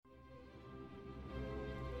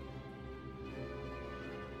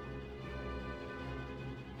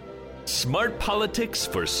Smart politics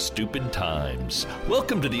for stupid times.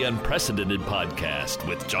 Welcome to the Unprecedented Podcast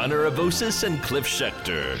with John Aravosis and Cliff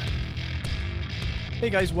Schechter. Hey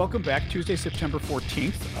guys, welcome back. Tuesday, September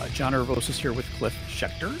 14th. John Aravosis here with Cliff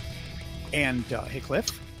Schechter. And hey, Cliff.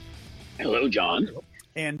 Hello, John.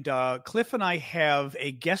 And Cliff and I have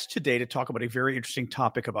a guest today to talk about a very interesting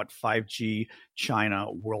topic about 5G,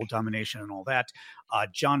 China, world domination, and all that.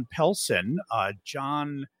 John Pelson.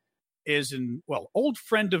 John is an old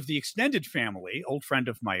friend of the extended family, old friend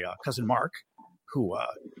of my cousin Mark, who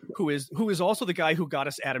is also the guy who got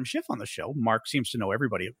us Adam Schiff on the show. Mark seems to know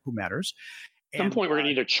everybody who matters. At some point, we're going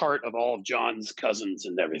to need a chart of all of John's cousins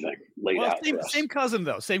and everything laid out for us. Same cousin,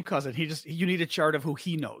 though. Same cousin. You need a chart of who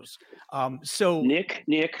he knows. So Nick.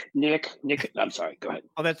 I'm sorry. Go ahead.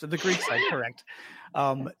 Oh, that's the Greek side, correct.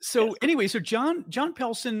 Anyway, so John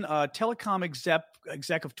Pelson, telecom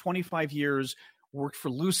exec of 25 years, worked for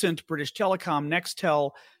Lucent, British Telecom,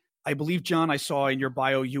 Nextel. I believe, John, I saw in your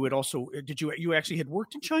bio you had also you actually had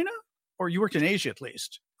worked in China, or you worked in Asia at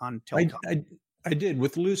least on telecom. I did.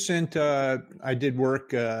 With Lucent, I did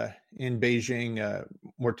work in Beijing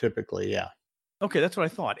more typically, yeah. Okay, that's what I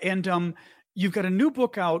thought. And you've got a new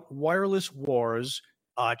book out, Wireless Wars,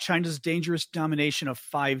 China's Dangerous Domination of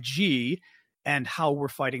 5G and How We're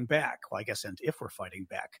Fighting Back. Well, I guess, and if we're fighting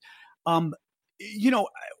back.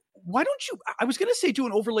 Why don't you, I was going to say do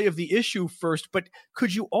an overlay of the issue first, but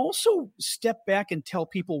could you also step back and tell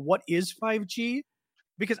people what is 5G?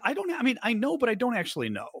 Because I know, but I don't actually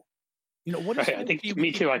know. What is I think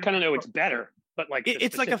me too. I kind of know it's better, but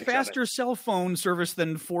it's like a faster cell phone service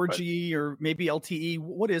than 4G or maybe LTE.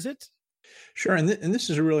 What is it? Sure, and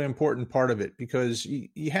this is a really important part of it because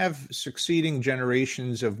you have succeeding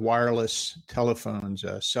generations of wireless telephones,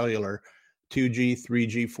 cellular, 2G,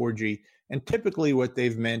 3G, 4G, and typically what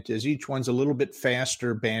they've meant is each one's a little bit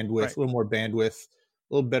faster bandwidth, right. A little more bandwidth,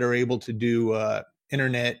 a little better able to do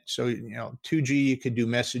internet. So 2G you could do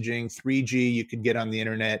messaging, 3G you could get on the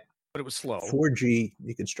internet. But it was slow. 4G,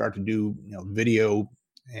 you could start to do video,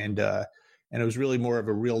 and it was really more of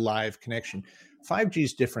a real live connection. 5G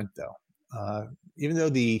is different, though. Even though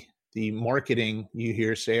the marketing you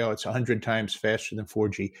hear say, oh, it's 100 times faster than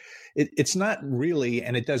 4G, it's not really,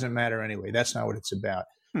 and it doesn't matter anyway. That's not what it's about.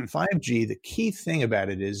 5G, the key thing about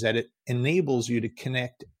it is that it enables you to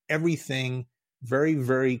connect everything very,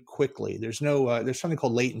 very quickly. There's something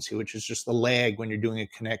called latency, which is just the lag when you're doing a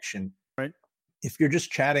connection. Right. If you're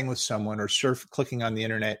just chatting with someone or clicking on the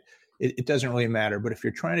internet, it doesn't really matter. But if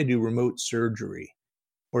you're trying to do remote surgery,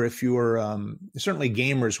 or if you're certainly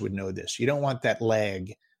gamers would know this, you don't want that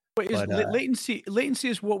lag. Latency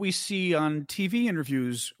is what we see on TV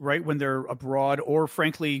interviews, right? When they're abroad, or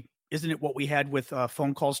frankly, isn't it what we had with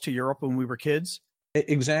phone calls to Europe when we were kids?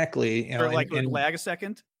 Exactly. Or lag a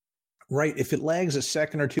second. Right. If it lags a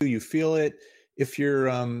second or two, you feel it. If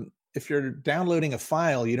you're downloading a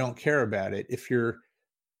file, you don't care about it. If you're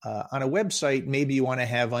on a website, maybe you want to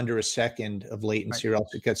have under a second of latency, right, or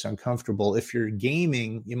else it gets uncomfortable. If you're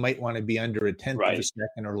gaming, you might want to be under a tenth of a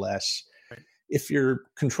second or less. Right. If you're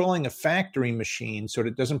controlling a factory machine so that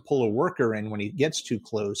it doesn't pull a worker in when he gets too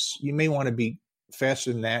close, you may want to be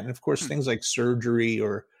faster than that. And of course, things like surgery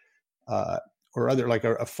or other, like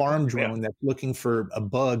a farm drone that's looking for a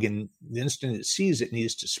bug, and the instant it sees it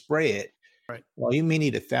needs to spray it. Right. Well, you may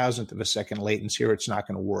need a thousandth of a second latency, or it's not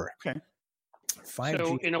going to work. Okay. 5G,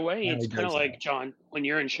 so in a way, it's kind of like, John, when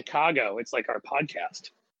you're in Chicago, it's like our podcast.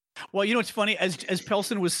 Well, it's funny, as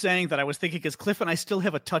Pelson was saying that, I was thinking, because Cliff and I still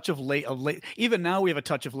have a touch of even now we have a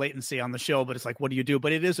touch of latency on the show, but it's like, what do you do?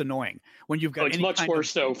 But it is annoying when you've got it's much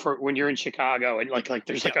worse though for when you're in Chicago, and like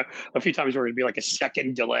there's like a few times where it'd be like a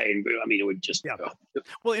second delay, and it would just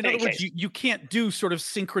Well, in other words, you can't do sort of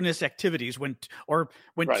synchronous activities when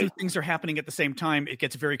two things are happening at the same time. It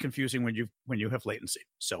gets very confusing when you have latency.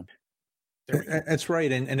 So that's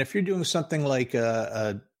right. And if you're doing something like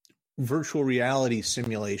a virtual reality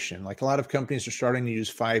simulation, like a lot of companies are starting to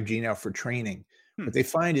use 5G now for training. What they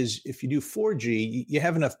find is if you do 4G, you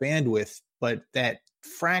have enough bandwidth, but that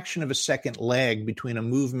fraction of a second lag between a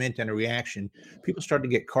movement and a reaction, people start to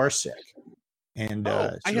get car sick. And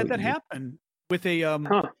I had that happen with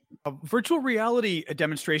a virtual reality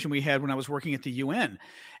demonstration we had when I was working at the UN,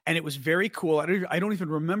 and it was very cool. I don't even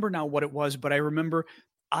remember now what it was, but I remember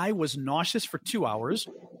I was nauseous for 2 hours.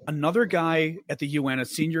 Another guy at the UN, a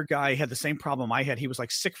senior guy, had the same problem I had. He was like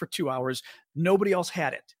sick for 2 hours. Nobody else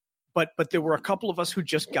had it. But there were a couple of us who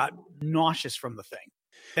just got nauseous from the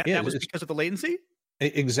thing. That was because of the latency?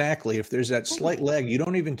 Exactly. If there's that slight lag, you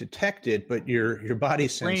don't even detect it, but your body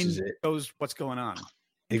senses it. Knows what's going on.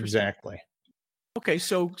 Exactly. Okay,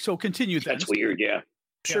 so continue then. That's weird, yeah.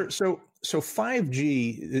 Sure. So So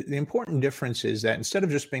 5G, the important difference is that instead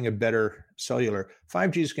of just being a better cellular,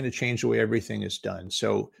 5G is going to change the way everything is done.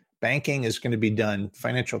 So banking is going to be done,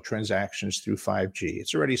 financial transactions through 5G.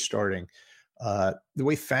 It's already starting. The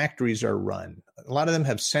way factories are run, a lot of them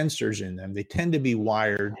have sensors in them. They tend to be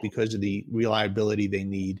wired because of the reliability they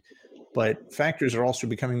need. But factories are also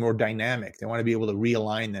becoming more dynamic. They want to be able to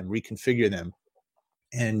realign them, reconfigure them.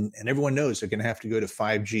 And everyone knows they're going to have to go to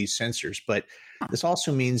 5G sensors. But this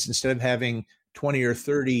also means instead of having 20 or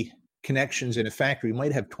 30 connections in a factory, you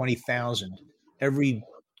might have 20,000. Every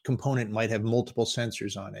component might have multiple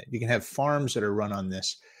sensors on it. You can have farms that are run on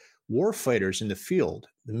this. Warfighters in the field,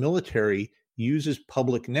 the military uses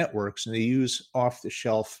public networks, and they use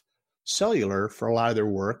off-the-shelf cellular for a lot of their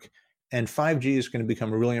work. And 5G is going to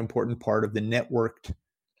become a really important part of the networked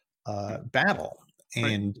battle.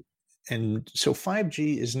 And so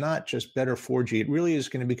 5G is not just better 4G. It really is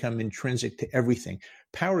going to become intrinsic to everything.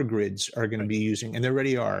 Power grids are going to be using, and they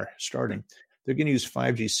already are starting. They're going to use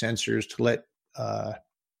 5G sensors to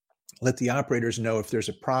let the operators know if there's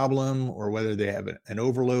a problem or whether they have an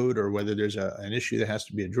overload or whether there's an issue that has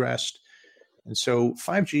to be addressed. And so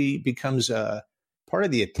 5G becomes a part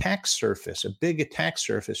of the attack surface, a big attack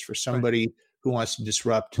surface for somebody who wants to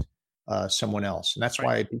disrupt someone else. And that's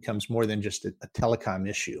why it becomes more than just a telecom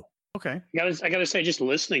issue. Okay. I gotta say, just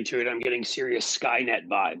listening to it, I'm getting serious Skynet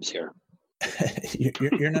vibes here.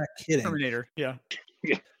 You're not kidding. Terminator. Yeah.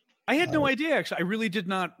 I had no idea, actually. I really did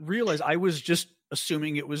not realize. I was just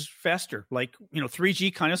assuming it was faster. Like,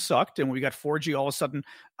 3G kind of sucked. And when we got 4G, all of a sudden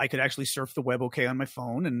I could actually surf the web okay on my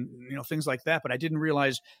phone and, things like that. But I didn't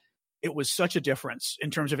realize it was such a difference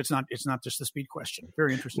in terms of it's not just the speed question.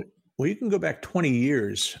 Very interesting. Well, you can go back 20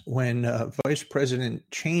 years when Vice President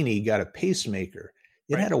Cheney got a pacemaker.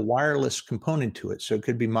 It had a wireless component to it, so it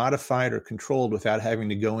could be modified or controlled without having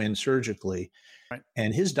to go in surgically. Right.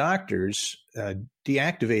 And his doctors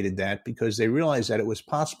deactivated that because they realized that it was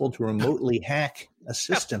possible to remotely hack a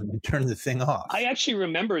system and turn the thing off. I actually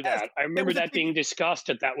remember that. I remember that being discussed,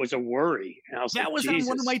 that was a worry. And I was that was on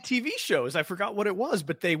one of my TV shows. I forgot what it was,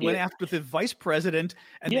 but they went after the vice president.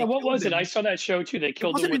 And what was it? I saw that show too. They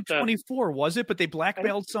killed him with 24, was it? But they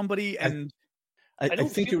blackmailed somebody and... I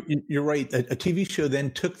think you're right. A TV show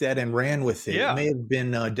then took that and ran with it. Yeah. It may have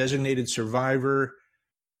been Designated Survivor.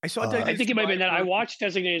 I saw. I think it might have been that. I watched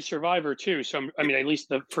Designated Survivor too. So at least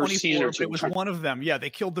the first season or two. It was one of them. Yeah,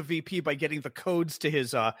 they killed the VP by getting the codes to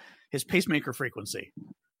his pacemaker frequency.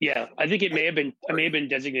 Yeah, I think it may have been. It may have been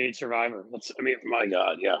Designated Survivor. My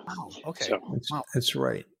God, yeah. Wow. Okay, that's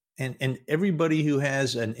right. And everybody who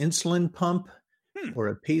has an insulin pump or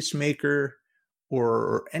a pacemaker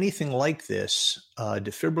or anything like this,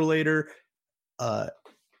 defibrillator,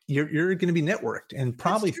 you're going to be networked and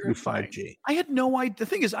probably through 5G. I had no idea. The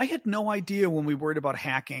thing is, I had no idea when we worried about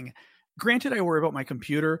hacking. Granted, I worry about my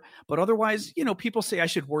computer, but otherwise, people say I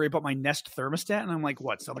should worry about my Nest thermostat. And I'm like,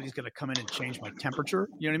 what? Somebody's going to come in and change my temperature?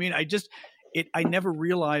 You know what I mean? I never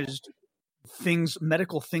realized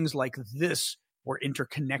medical things like this were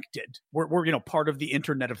interconnected. We're part of the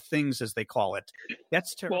Internet of Things, as they call it.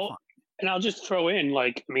 That's terrifying. Well, and I'll just throw in,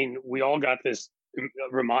 we all got this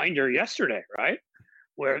reminder yesterday, right?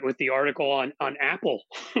 Where with the article on Apple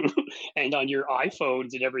and on your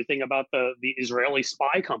iPhones and everything about the Israeli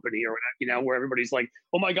spy company or whatever, where everybody's like,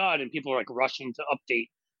 oh my God, and people are like rushing to update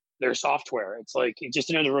their software. It's like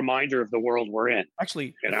just another reminder of the world we're in.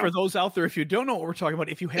 Actually, for those out there, if you don't know what we're talking about,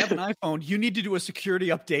 if you have an iPhone, you need to do a security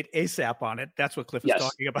update ASAP on it. That's what Cliff is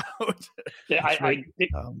talking about.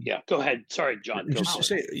 Go ahead. Sorry, John. Just to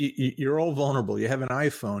say, you're all vulnerable. You have an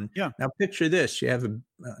iPhone. Yeah. Now picture this: you have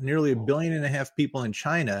nearly 1.5 billion people in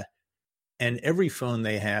China, and every phone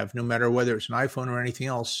they have, no matter whether it's an iPhone or anything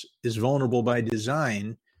else, is vulnerable by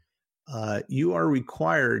design. You are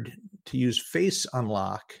required to use Face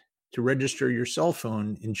Unlock to register your cell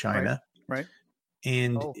phone in China. Right.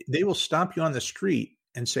 And they will stop you on the street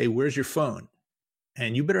and say, where's your phone?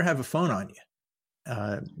 And you better have a phone on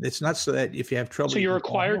you. It's not so that if you have trouble. So you're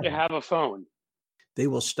required to have a phone. They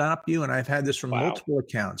will stop you. And I've had this from multiple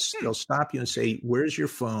accounts. They'll stop you and say, where's your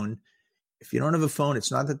phone? If you don't have a phone, it's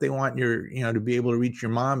not that they want to be able to reach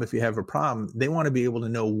your mom if you have a problem. They want to be able to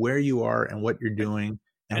know where you are and what you're doing.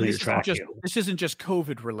 And this isn't just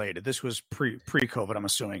COVID related. This was pre-COVID, I'm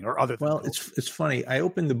assuming, or other. Well, it's funny. I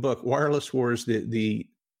opened the book, Wireless Wars. The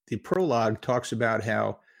prologue talks about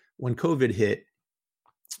how when COVID hit,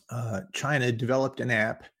 China developed an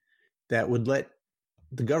app that would let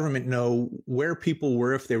the government know where people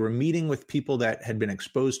were if they were meeting with people that had been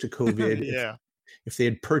exposed to COVID. Yeah. if they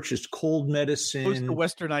had purchased cold medicine. Those are the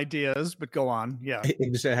Western ideas, but go on. Yeah,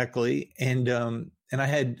 exactly. And I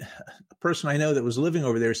had a person I know that was living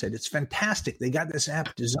over there said, it's fantastic. They got this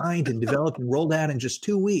app designed and developed and rolled out in just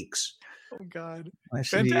 2 weeks. Oh, God. I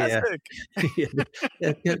said, fantastic.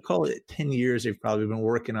 Yeah, call it 10 years. They've probably been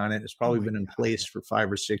working on it. It's probably been in place for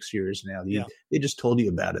 5 or 6 years now. They just told you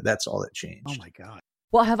about it. That's all that changed. Oh, my God.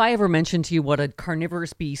 Well, have I ever mentioned to you what a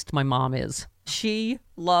carnivorous beast my mom is? She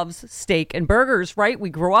loves steak and burgers, right?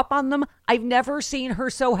 We grew up on them. I've never seen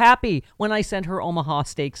her so happy when I sent her Omaha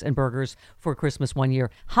steaks and burgers for Christmas one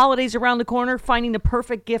year. Holidays around the corner. Finding the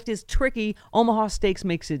perfect gift is tricky. Omaha Steaks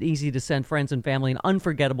makes it easy to send friends and family an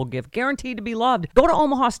unforgettable gift, guaranteed to be loved. Go to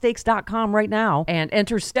omahasteaks.com right now and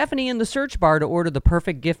enter Stephanie in the search bar to order the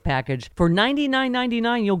perfect gift package. For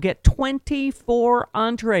 $99.99, you'll get 24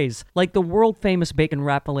 entrees, like the world-famous bacon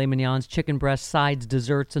wrap filet mignons, chicken breasts, sides,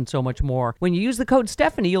 desserts, and so much more. When you use the code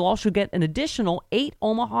Stephanie, you'll also get an additional 8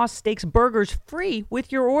 Omaha Steaks burgers free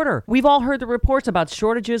with your order. We've all heard the reports about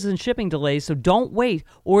shortages and shipping delays, so don't wait.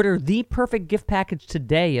 Order the perfect gift package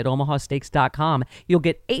today at omahasteaks.com. You'll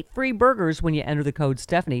get 8 free burgers when you enter the code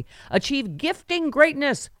Stephanie. Achieve gifting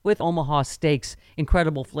greatness with Omaha Steaks.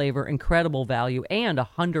 Incredible flavor, incredible value, and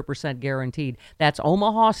 100% guaranteed. That's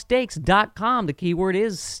omahasteaks.com. The keyword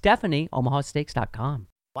is Stephanie, omahasteaks.com.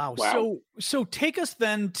 Wow. So take us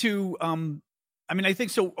then to, I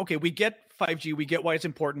think so. Okay, we get 5G, we get why it's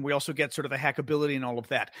important. We also get sort of the hackability and all of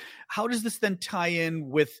that. How does this then tie in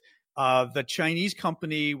with the Chinese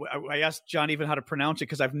company? I asked John even how to pronounce it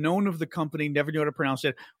because I've known of the company, never knew how to pronounce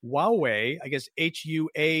it. Huawei, I guess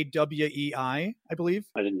Huawei, I believe.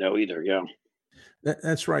 I didn't know either. Yeah,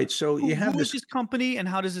 that's right. So you have this company, and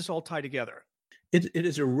how does this all tie together? It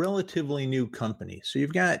is a relatively new company. So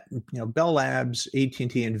you've got, Bell Labs,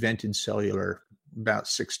 AT&T invented cellular about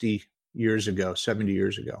 60 years ago, 70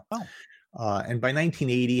 years ago. Oh. And by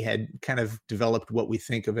 1980 had kind of developed what we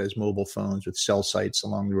think of as mobile phones with cell sites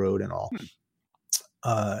along the road and all.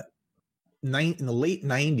 In the late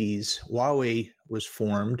 90s, Huawei was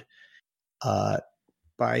formed by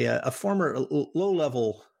a former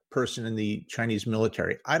low-level person in the Chinese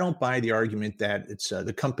military. I don't buy the argument that it's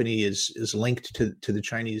the company is linked to the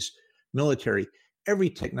Chinese military. Every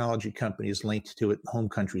technology company is linked to its home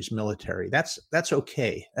country's military. That's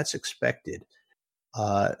okay. That's expected.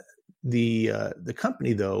 The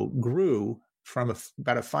company though grew from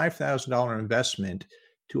about a $5,000 investment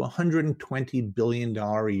to a $120 billion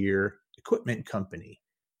a year equipment company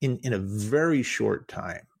in a very short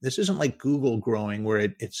time. This isn't like Google growing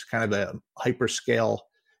where it's kind of a hyperscale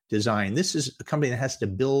design. This is a company that has to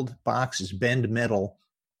build boxes, bend metal,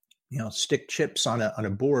 stick chips on a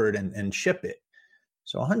board and ship it.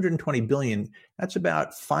 So 120 billion, that's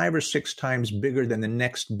about 5 or 6 times bigger than the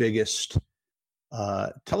next biggest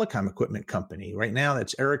telecom equipment company. Right now,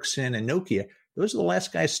 that's Ericsson and Nokia. Those are the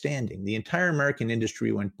last guys standing. The entire American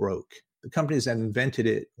industry went broke. The companies that invented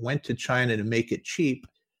it went to China to make it cheap,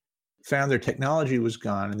 found their technology was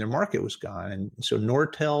gone and their market was gone. And so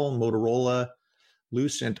Nortel, Motorola,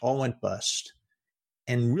 Lucent all went bust.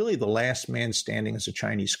 And really the last man standing is a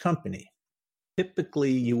Chinese company.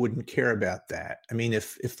 Typically, you wouldn't care about that. I mean,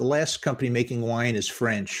 if the last company making wine is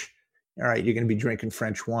French, all right, you're going to be drinking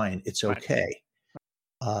French wine. It's okay.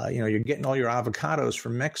 You're getting all your avocados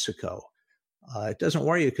from Mexico. It doesn't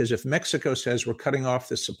worry you because if Mexico says we're cutting off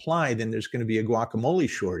the supply, then there's going to be a guacamole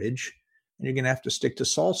shortage and you're going to have to stick to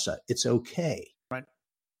salsa. It's okay. Right.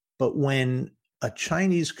 But when a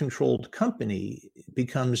Chinese-controlled company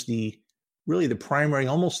becomes really the primary,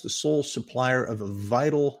 almost the sole supplier of a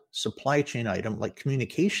vital supply chain item like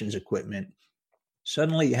communications equipment,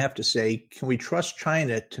 suddenly you have to say, can we trust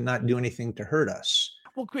China to not do anything to hurt us?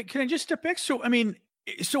 Well, can I just step back? So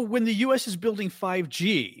when the U.S. is building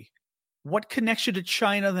 5G, what connection to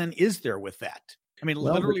China then is there with that? I mean,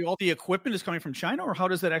 literally all the equipment is coming from China, or how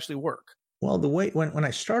does that actually work? Well, the way when I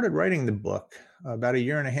started writing the book about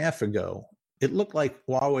 1.5 years ago, it looked like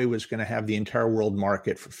Huawei was going to have the entire world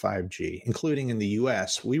market for 5G, including in the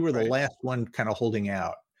U.S. We were the last one kind of holding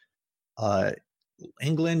out.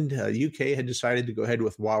 England, UK had decided to go ahead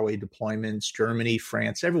with Huawei deployments. Germany,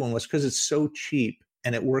 France, everyone was, because it's so cheap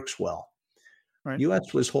and it works well. Right.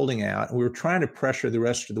 U.S. was holding out, and we were trying to pressure the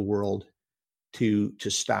rest of the world to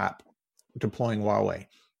stop deploying Huawei.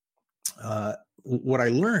 What I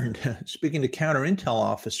learned, speaking to counter-intel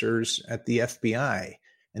officers at the FBI,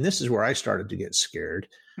 and this is where I started to get scared,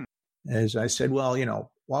 as I said, well,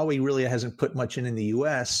 Huawei really hasn't put much in the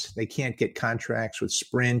U.S. They can't get contracts with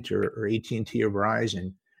Sprint or AT&T or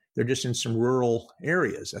Verizon. They're just in some rural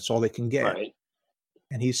areas. That's all they can get. Right.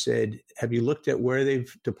 And he said, have you looked at where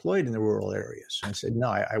they've deployed in the rural areas? I said, no,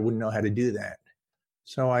 I wouldn't know how to do that.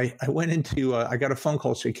 So I went into, I got a phone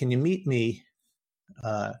call saying, can you meet me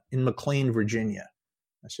in McLean, Virginia?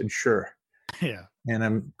 I said, sure. Yeah. And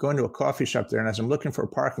I'm going to a coffee shop there. And as I'm looking for a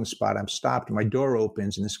parking spot, I'm stopped and my door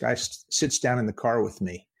opens and this guy sits down in the car with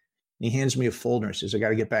me. And he hands me a folder and says, I got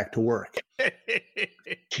to get back to work.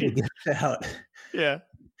 He gets out. Yeah.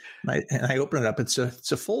 And I open it up. It's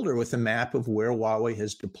a folder with a map of where Huawei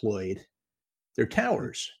has deployed their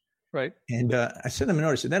towers. Right. And I sent him a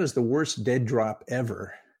note. I said, that is the worst dead drop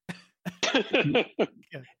ever.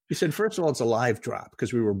 He said, first of all, it's a live drop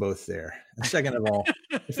because we were both there. And second of all,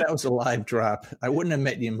 if that was a live drop, I wouldn't have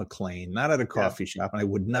met you in McLean, not at a coffee shop, and I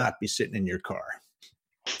would not be sitting in your car.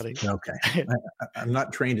 Okay. I'm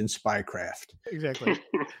not trained in spycraft. Exactly.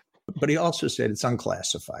 But he also said it's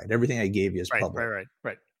unclassified. Everything I gave you is public.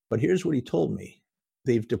 Right. But here's what he told me.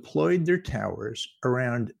 They've deployed their towers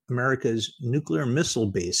around America's nuclear missile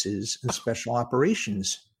bases and special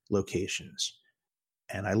operations locations.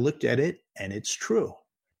 And I looked at it, and it's true.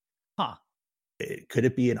 Huh. Could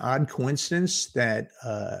it be an odd coincidence that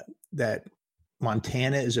that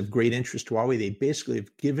Montana is of great interest to Huawei? They basically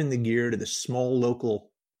have given the gear to the small local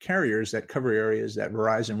carriers that cover areas that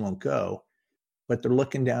Verizon won't go, but they're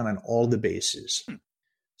looking down on all the bases.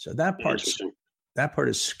 So that part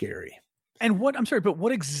is scary. And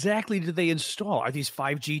what exactly did they install? Are these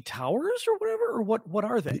 5G towers or whatever, or what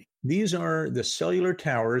are they? These are the cellular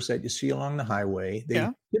towers that you see along the highway.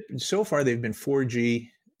 So far, they've been 4G,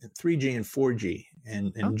 3G, and 4G,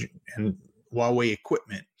 and Huawei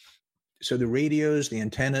equipment. So the radios, the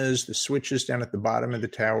antennas, the switches down at the bottom of the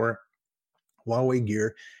tower, Huawei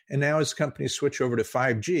gear. And now as companies switch over to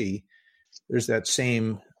 5G, there's that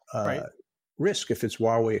same risk if it's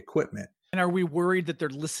Huawei equipment. And are we worried that they're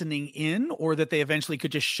listening in, or that they eventually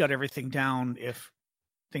could just shut everything down if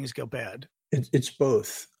things go bad? It's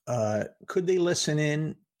both. Could they listen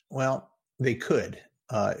in? Well, they could.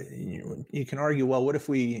 You can argue, well, what if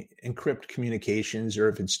we encrypt communications, or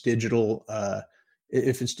if it's digital?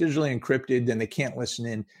 If it's digitally encrypted, then they can't listen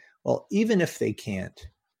in. Well, even if they can't,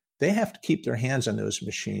 they have to keep their hands on those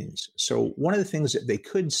machines. So one of the things that they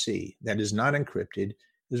could see that is not encrypted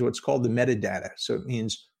is what's called the metadata. So it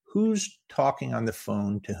means who's talking on the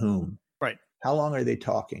phone to whom? Right. How long are they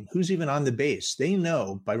talking? Who's even on the base? They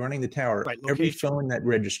know by running the tower, every phone that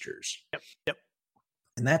registers. Yep.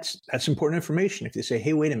 And that's important information. If they say,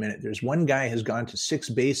 hey, wait a minute, there's one guy has gone to 6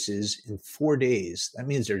 bases in 4 days. That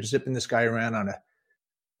means they're zipping this guy around on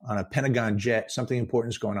a Pentagon jet. Something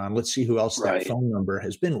important is going on. Let's see who else that phone number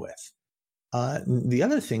has been with. The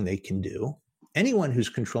other thing they can do, anyone who's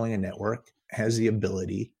controlling a network has the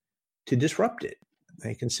ability to disrupt it.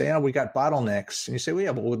 They can say, we got bottlenecks. And you say, well,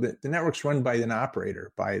 yeah, but the network's run by an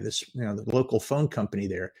operator, by this, the local phone company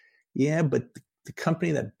there. Yeah, but the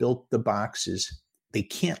company that built the boxes, they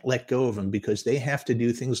can't let go of them because they have to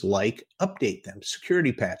do things like update them,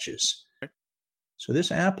 security patches. So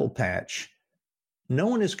this Apple patch, no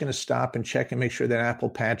one is going to stop and check and make sure that Apple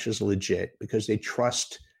patch is legit because they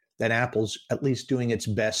trust that Apple's at least doing its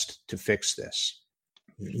best to fix this.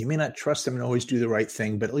 You may not trust them and always do the right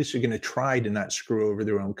thing, but at least they're going to try to not screw over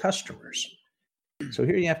their own customers. So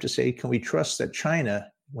here you have to say, can we trust that China,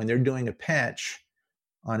 when they're doing a patch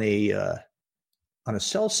on a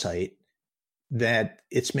cell site, that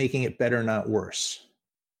it's making it better, not worse?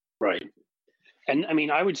 Right. And I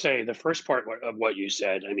mean, I would say the first part of what you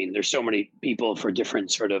said, I mean, there's so many people for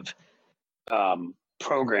different sort of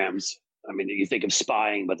programs. I mean, you think of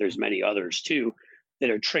spying, but there's many others too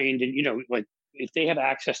that are trained in, like, if they have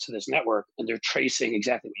access to this network and they're tracing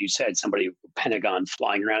exactly what you said, somebody Pentagon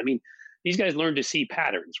flying around. I mean, these guys learn to see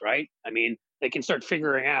patterns, right? I mean, they can start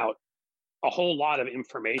figuring out a whole lot of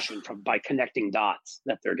information by connecting dots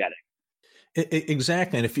that they're getting.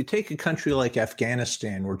 Exactly. And if you take a country like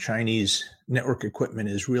Afghanistan, where Chinese network equipment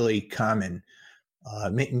is really common,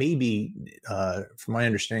 maybe, from my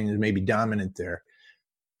understanding, is maybe dominant there.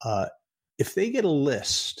 If they get a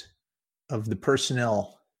list of the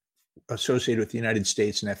personnel associated with the United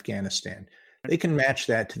States and Afghanistan, they can match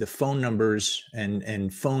that to the phone numbers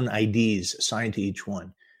and phone IDs assigned to each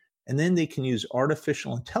one. And then they can use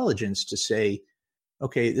artificial intelligence to say,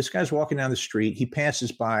 okay, this guy's walking down the street. He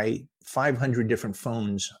passes by 500 different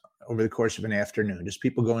phones over the course of an afternoon, just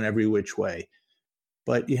people going every which way.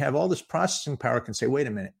 But you have all this processing power can say, wait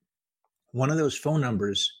a minute, one of those phone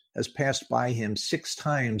numbers has passed by him 6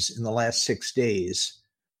 times in the last 6 days.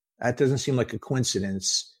 That doesn't seem like a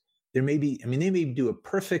coincidence. They may do a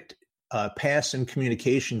perfect pass in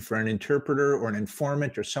communication for an interpreter or an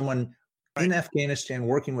informant or someone in Afghanistan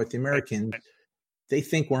working with the Americans. They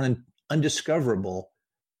think we're undiscoverable,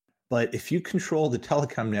 But if you control the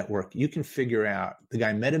telecom network, you can figure out the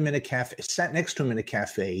guy met him in a cafe, sat next to him in a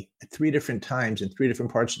cafe at 3 different times in 3 different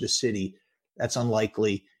parts of the city. That's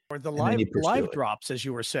unlikely. Or the live drops, as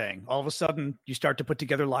you were saying. All of a sudden, you start to put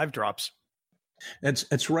together live drops.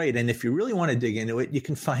 That's right. And if you really want to dig into it, you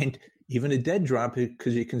can find even a dead drop,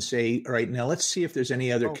 because you can say, all right, now let's see if there's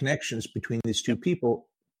any other connections between these two people.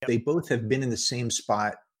 Yep. They both have been in the same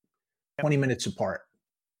spot 20 minutes apart.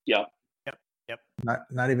 Yeah.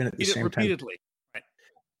 Not even at the same repeatedly. Time.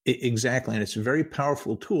 Right. Exactly. And it's a very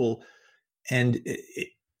powerful tool. And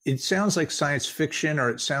it sounds like science fiction, or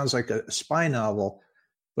it sounds like a spy novel.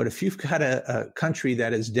 But if you've got a country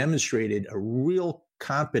that has demonstrated a real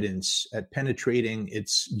competence at penetrating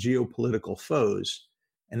its geopolitical foes,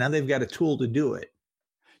 and now they've got a tool to do it.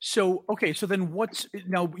 So, okay. So then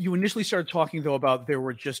now you initially started talking though about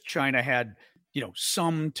China had,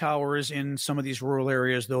 some towers in some of these rural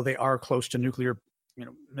areas, though they are close to nuclear,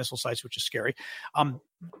 missile sites, which is scary.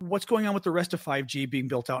 What's going on with the rest of 5G being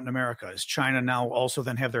built out in America? Is China now also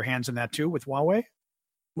then have their hands in that too with Huawei?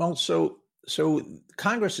 Well, so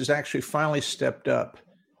Congress has actually finally stepped up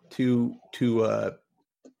to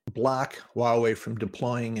block Huawei from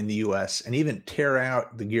deploying in the U.S. and even tear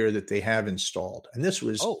out the gear that they have installed. And this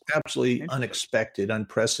was absolutely unexpected,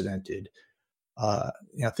 unprecedented.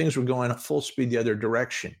 Things were going at full speed the other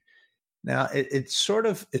direction. Now, it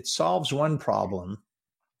solves one problem,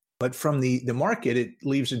 but from the market, it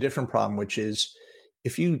leaves a different problem, which is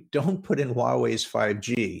if you don't put in Huawei's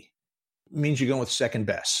 5G, it means you're going with second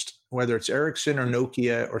best, whether it's Ericsson or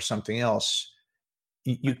Nokia or something else.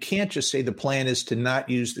 You can't just say the plan is to not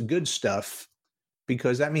use the good stuff,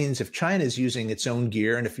 because that means if China's using its own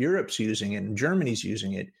gear and if Europe's using it and Germany's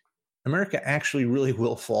using it, America actually really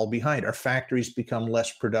will fall behind. Our factories become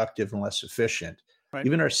less productive and less efficient. Right.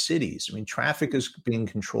 Even our cities. Traffic is being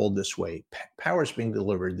controlled this way. Power is being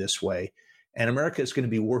delivered this way. And America is going to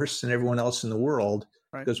be worse than everyone else in the world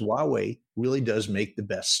because Huawei really does make the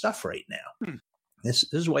best stuff right now. This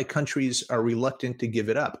is why countries are reluctant to give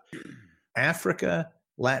it up. Africa,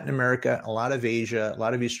 Latin America, a lot of Asia, a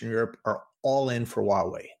lot of Eastern Europe are all in for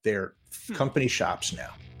Huawei. They're company shops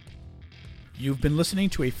now. You've been listening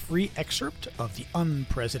to a free excerpt of the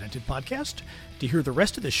Unprecedented Podcast. To hear the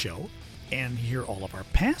rest of the show and hear all of our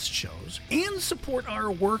past shows and support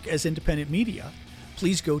our work as independent media,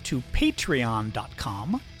 please go to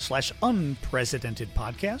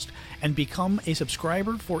patreon.com/unprecedentedpodcast and become a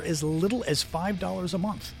subscriber for as little as $5 a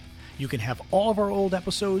month. You can have all of our old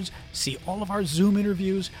episodes, see all of our Zoom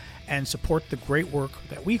interviews, and support the great work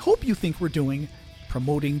that we hope you think we're doing,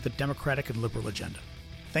 promoting the democratic and liberal agenda.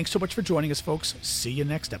 Thanks so much for joining us, folks. See you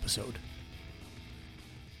next episode.